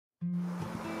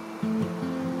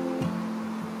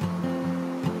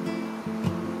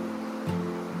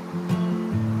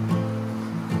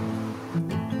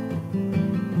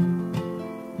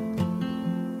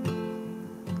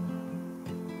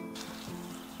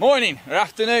Morning or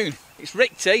afternoon, it's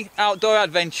Rick T, Outdoor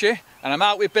Adventure, and I'm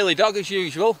out with Billy Dog as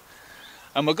usual,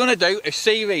 and we're going to do a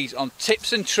series on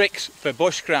tips and tricks for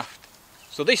bushcraft.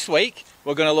 So this week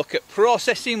we're going to look at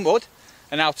processing wood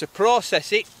and how to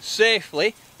process it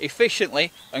safely,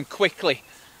 efficiently and quickly,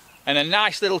 and a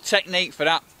nice little technique for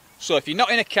that. So if you're not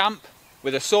in a camp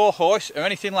with a sawhorse or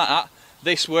anything like that,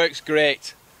 this works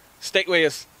great. Stick with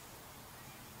us.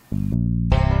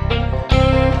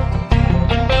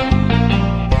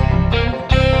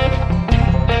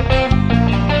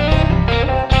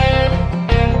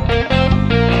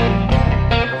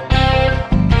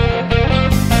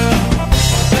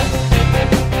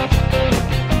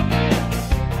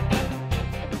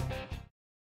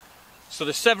 So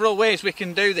there's several ways we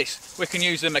can do this. We can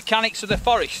use the mechanics of the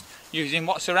forest, using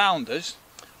what's around us,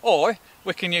 or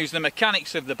we can use the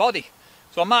mechanics of the body.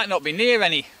 So I might not be near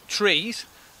any trees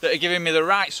that are giving me the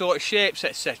right sort of shapes,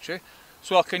 etc.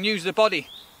 So I can use the body.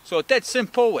 So a dead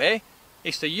simple way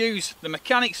is to use the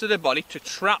mechanics of the body to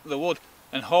trap the wood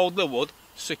and hold the wood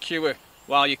secure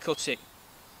while you cut it.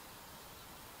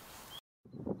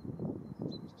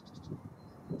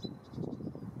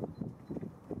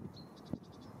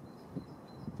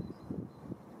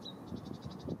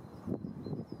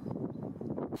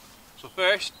 So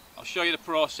first, I'll show you the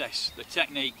process, the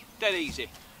technique, dead easy.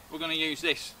 We're going to use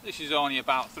this. This is only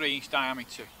about 3"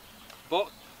 diameter, but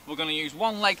we're going to use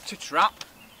one leg to trap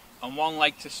and one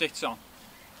leg to sit on.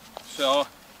 So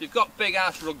if you've got big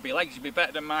ass rugby legs, you'll be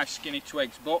better than my skinny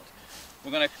twigs, but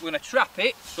we're going to trap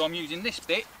it. So I'm using this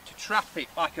bit to trap it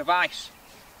like a vice.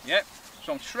 Yep.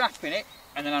 So I'm trapping it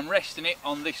and then I'm resting it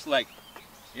on this leg.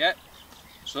 Yep.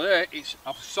 So there it's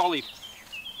solid.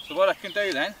 So what I can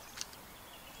do then,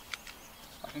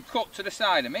 I can cut to the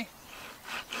side of me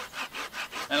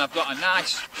and I've got a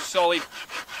nice solid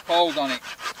hold on it.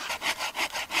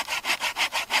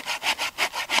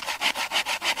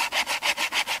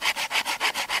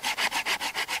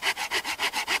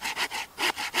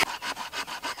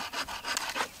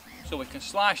 So we can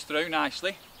slice through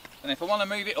nicely, and if I want to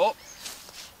move it up,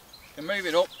 I can move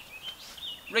it up,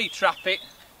 re-trap it,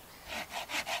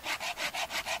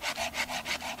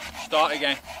 start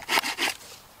again.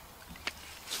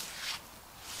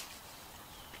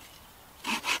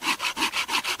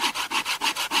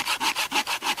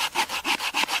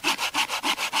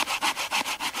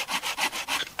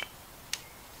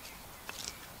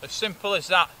 As simple as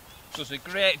that. Does a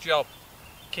great job.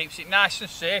 Keeps it nice and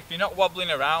safe, you're not wobbling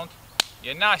around,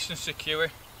 you're nice and secure,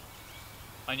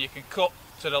 and you can cut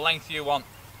to the length you want.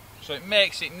 So it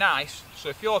makes it nice, so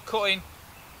if you're cutting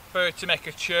to make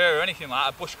a chair or anything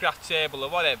like a bushcraft table or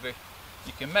whatever,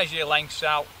 you can measure your lengths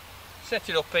out, set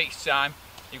it up each time,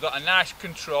 you've got a nice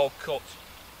controlled cut,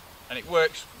 and it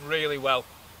works really well.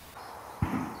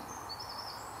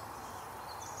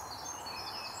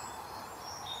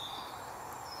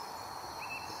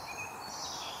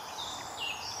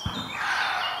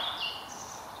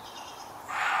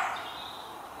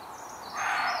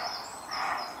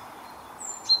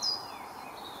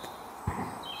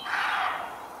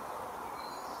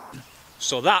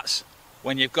 So that's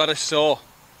when you've got a saw.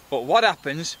 But what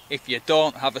happens if you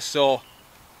don't have a saw?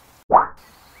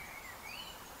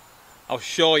 I'll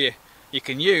show you. You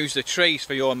can use the trees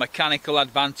for your mechanical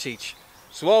advantage.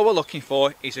 So all we're looking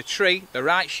for is a tree, the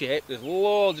right shape. There's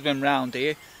loads of them round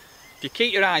here. If you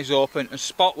keep your eyes open and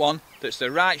spot one that's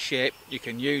the right shape, you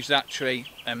can use that tree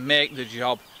and make the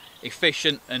job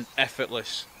efficient and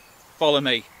effortless. Follow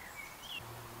me.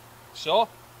 So,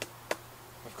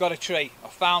 I've got a tree. I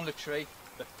found a tree.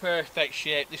 The perfect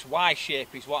shape. This Y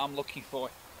shape is what I'm looking for,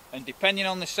 and depending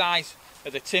on the size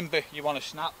of the timber you want to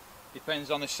snap, depends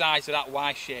on the size of that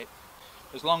Y shape,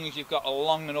 as long as you've got a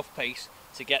long enough piece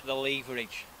to get the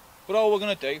leverage. But all we're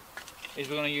going to do is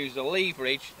we're going to use the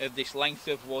leverage of this length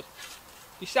of wood.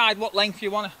 Decide what length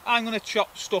you want. I'm going to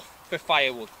chop stuff for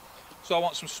firewood, so I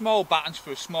want some small battens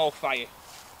for a small fire.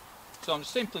 So I'm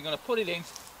simply going to put it in,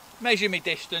 measure my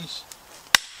distance,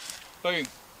 boom,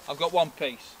 I've got one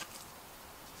piece.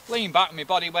 Lean back with my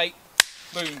body weight,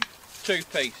 boom, 2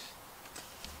 piece.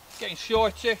 Getting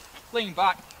shorter, lean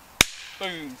back,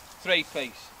 boom, 3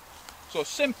 piece. So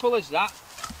simple as that.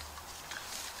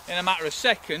 In a matter of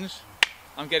seconds,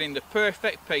 I'm getting the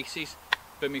perfect pieces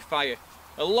for my fire.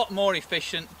 A lot more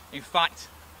efficient, in fact,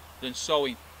 than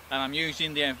sewing. And I'm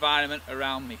using the environment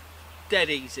around me. Dead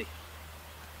easy.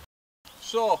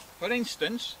 So, for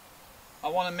instance, I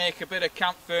want to make a bit of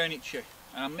camp furniture,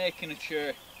 and I'm making a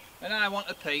chair. And I want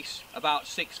a piece about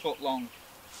 6 foot long.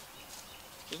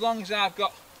 As long as I've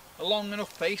got a long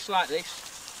enough piece like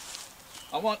this,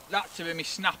 I want that to be my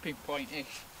snapping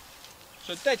point-ish.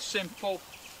 So dead simple,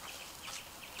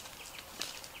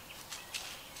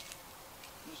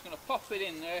 just going to pop it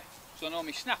in there so I know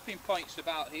my snapping point's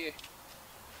about here,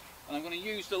 and I'm going to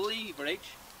use the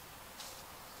leverage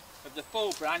of the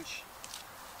full branch,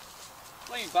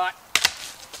 lean back.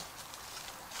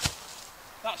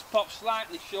 That's popped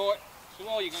slightly short, so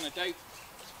all you're going to do,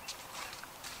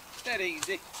 dead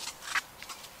easy,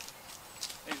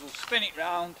 is we'll spin it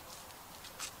round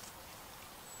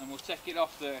and we'll take it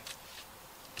off there.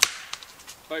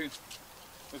 Boom,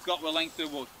 we've got the length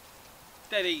of wood.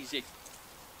 Dead easy.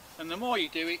 And the more you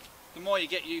do it, the more you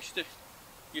get used to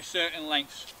your certain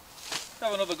lengths. Let's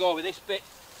have another go with this bit.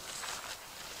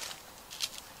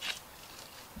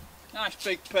 Nice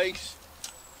big piece.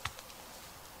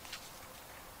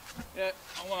 Yeah,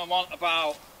 I'm going to want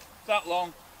about that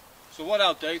long. So what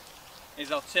I'll do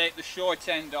is I'll take the short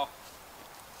end off.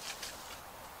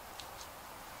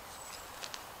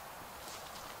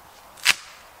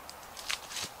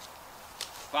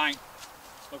 Fine.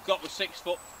 I've got the 6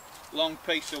 foot long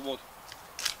piece of wood.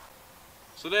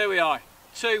 So there we are.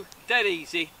 2 dead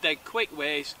easy, dead quick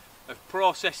ways of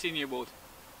processing your wood.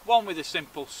 One with a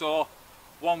simple saw,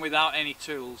 one without any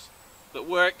tools, that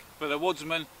work for the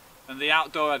woodsman and the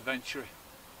outdoor adventurer.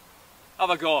 Have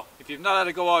a go. If you've not had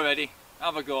a go already,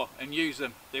 have a go and use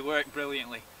them. They work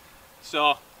brilliantly.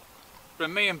 So,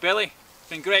 from me and Billy, it's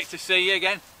been great to see you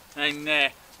again,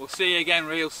 and we'll see you again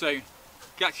real soon.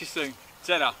 Catch you soon.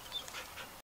 Ta-da.